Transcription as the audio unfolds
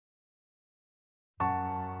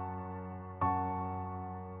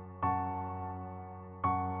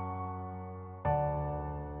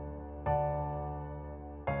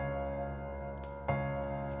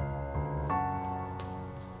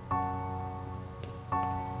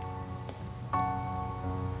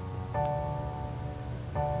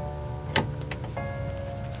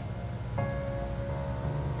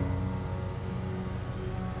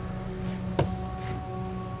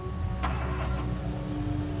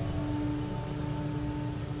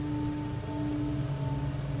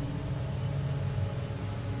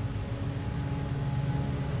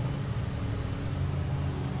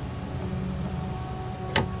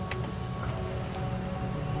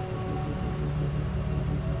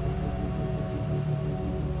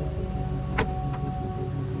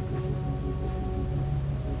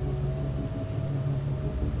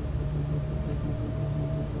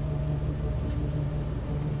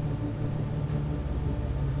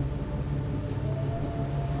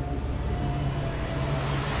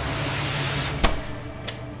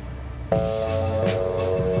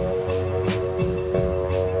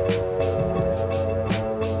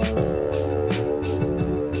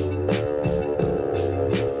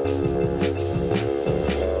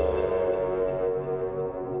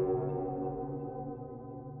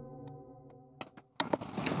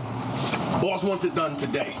wants it done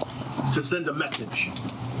today to send a message.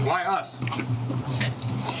 Why us?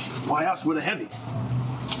 Why us? We're the heavies.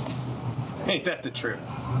 Ain't that the truth?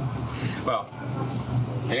 Well,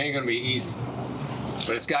 it ain't gonna be easy,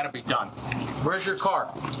 but it's gotta be done. Where's your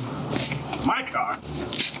car? My car?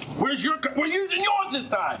 Where's your car? We're using yours this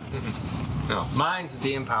time. No, mine's at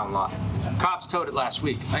the impound lot. Cops towed it last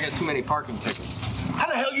week. I got too many parking tickets. How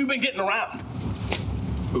the hell you been getting around?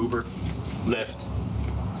 Uber, Lyft,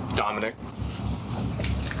 Dominic.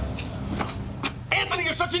 Anthony,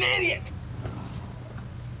 you're such an idiot!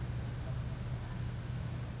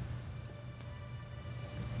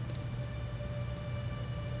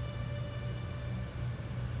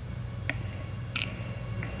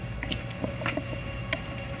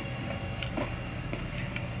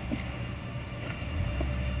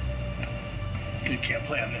 You can't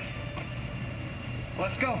play on this.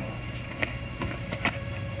 Let's go.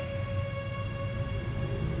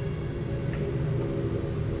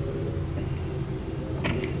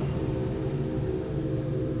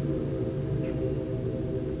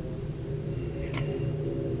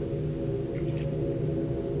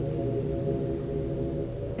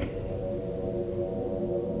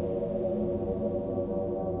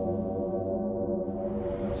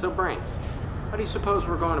 So, Brains, how do you suppose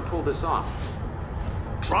we're going to pull this off?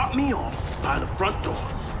 Drop me off by the front door,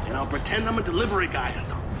 and I'll pretend I'm a delivery guy or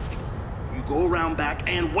something. You go around back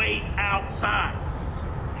and wait outside.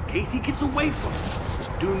 In case he gets away from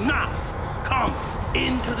you, do not come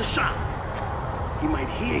into the shop. He might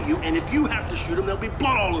hear you, and if you have to shoot him, there'll be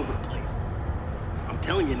blood all over the place. I'm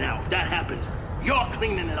telling you now, if that happens, you're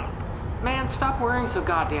cleaning it up. Man, stop worrying so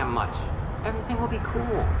goddamn much. Everything will be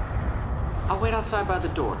cool. I'll wait outside by the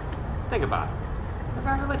door. Think about it. Have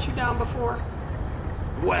I ever let you down before?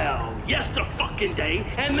 Well, yesterday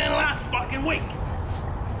and then last fucking week.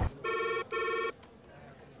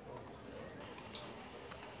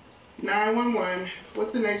 "911,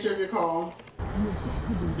 what's the nature of your call?"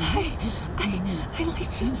 I'd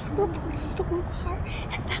like to report a stolen car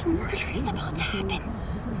and that a murder is about to happen.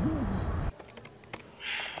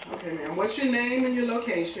 Okay, ma'am, what's your name and your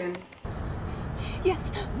location?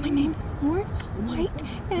 Yes, my name is Lauren White,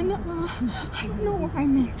 and I don't know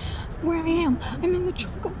where I am. I'm in the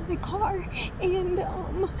trunk of my car, and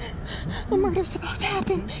a murder's about to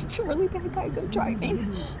happen. Two really bad guys are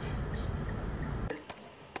driving.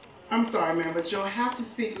 I'm sorry, ma'am, but you'll have to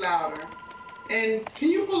speak louder. And can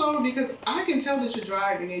you pull over, because I can tell that you're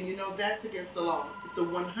driving, and you know that's against the law. It's a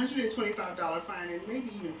 $125 fine and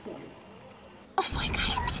maybe even points. Oh my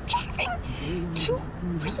God, I'm not driving. Two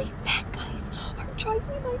really bad guys are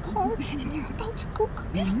driving my car, and they're about to go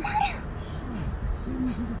commit a murder.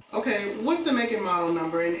 Okay, what's the make and model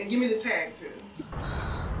number, and give me the tag too.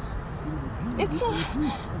 It's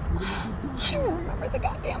I don't remember the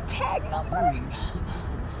goddamn tag number.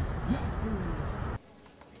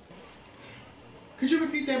 Could you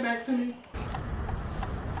repeat that back to me?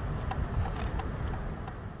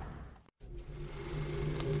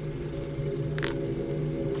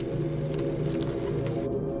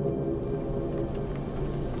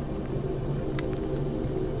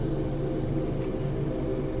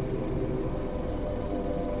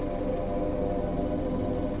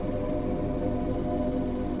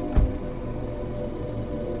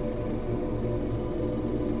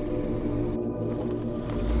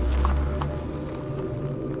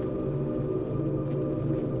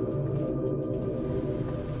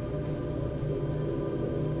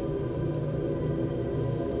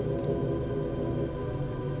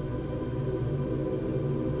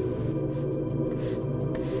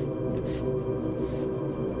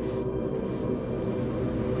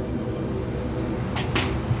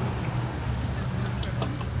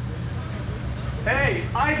 Hey,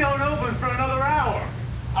 I don't open for another hour.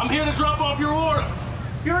 I'm here to drop off your order.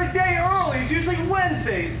 You're a day early. It's usually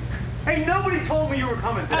Wednesdays. Hey, nobody told me you were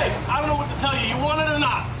coming today. Hey, I don't know what to tell you. You want it or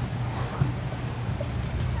not?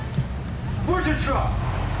 Where's your truck?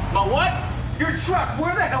 My what? Your truck.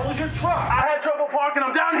 Where the hell is your truck? I had trouble parking.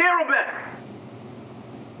 I'm down here a bit.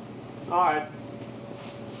 All right.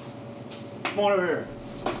 Come on over here.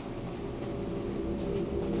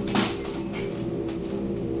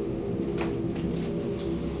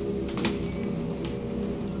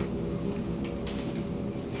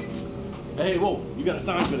 Hey, whoa, you gotta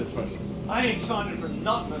sign for this first. I ain't signing for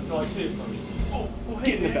nothing until I see it from you. Oh, hey,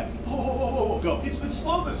 Get in the man. back. Oh. Go. It's been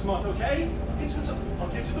slow this month, okay? It's been slow. I'll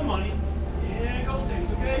get you the money in a couple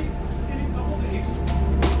days, okay? In a couple days.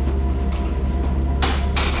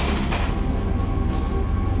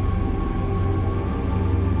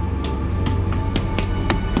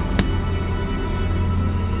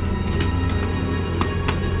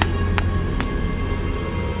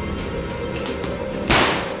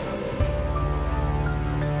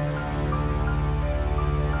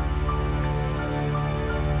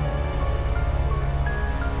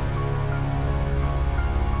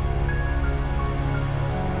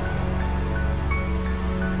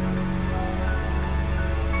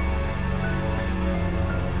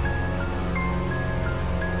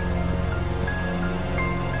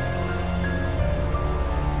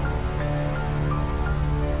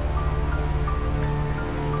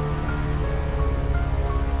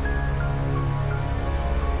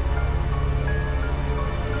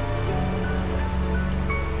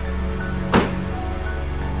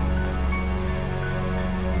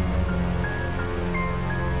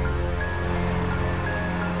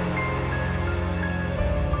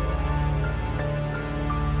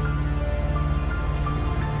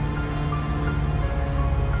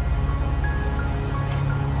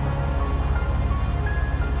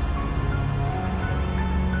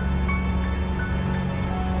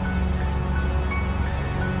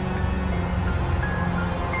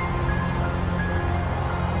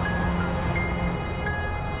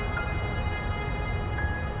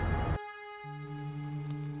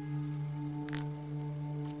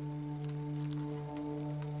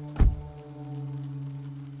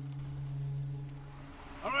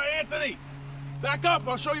 Anthony! Back up,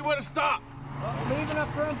 I'll show you where to stop. Well, leave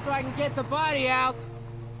enough room so I can get the body out.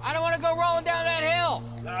 I don't want to go rolling down that hill.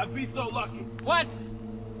 I'd be so lucky. What?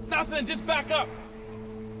 Nothing, just back up.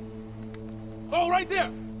 Oh, right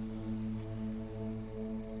there.